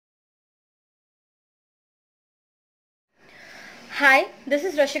Hi, this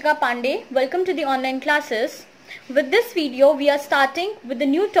is Rashika Pandey. Welcome to the online classes. With this video, we are starting with the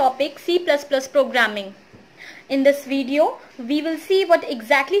new topic C++ programming. In this video, we will see what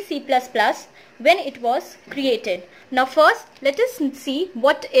exactly C++ when it was created. Now first, let us see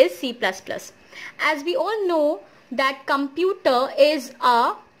what is C++. As we all know that computer is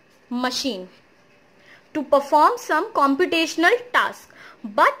a machine to perform some computational task.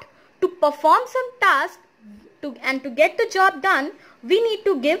 But to perform some task and to get the job done, we need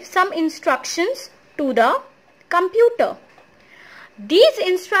to give some instructions to the computer. These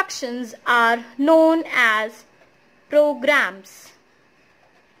instructions are known as programs.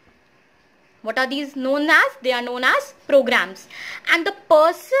 What are these known as? They are known as programs. And the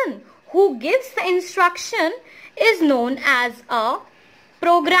person who gives the instruction is known as a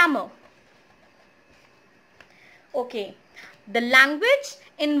programmer. Okay, the language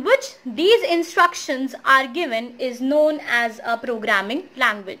in which these instructions are given is known as a programming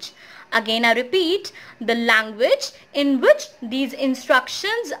language. Again, I repeat, the language in which these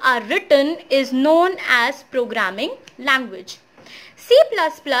instructions are written is known as programming language. C++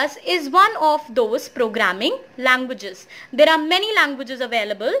 is one of those programming languages. There are many languages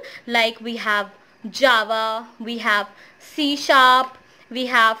available, like we have Java, we have C#, we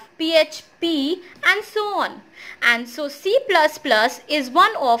have PHP and so on. And so C++ is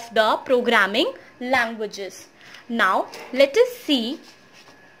one of the programming languages. Now let us see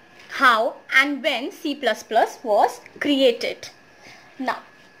how and when C++ was created. Now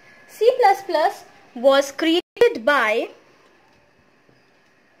C++ was created by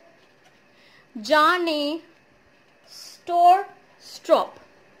Jan Stroustrup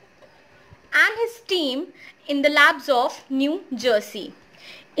and his team in the labs of New Jersey.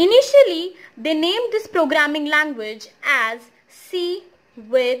 Initially, they named this programming language as C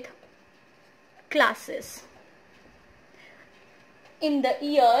with classes. In the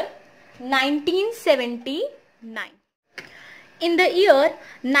year 1979. In the year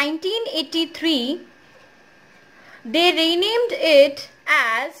 1983, they renamed it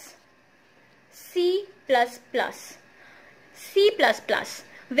as C++. C++,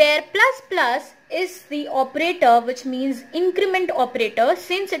 where plus is the operator, which means increment operator,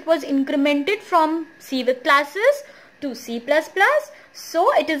 since it was incremented from C with classes to C++.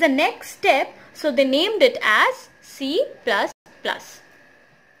 So it is the next step. So they named it as C++.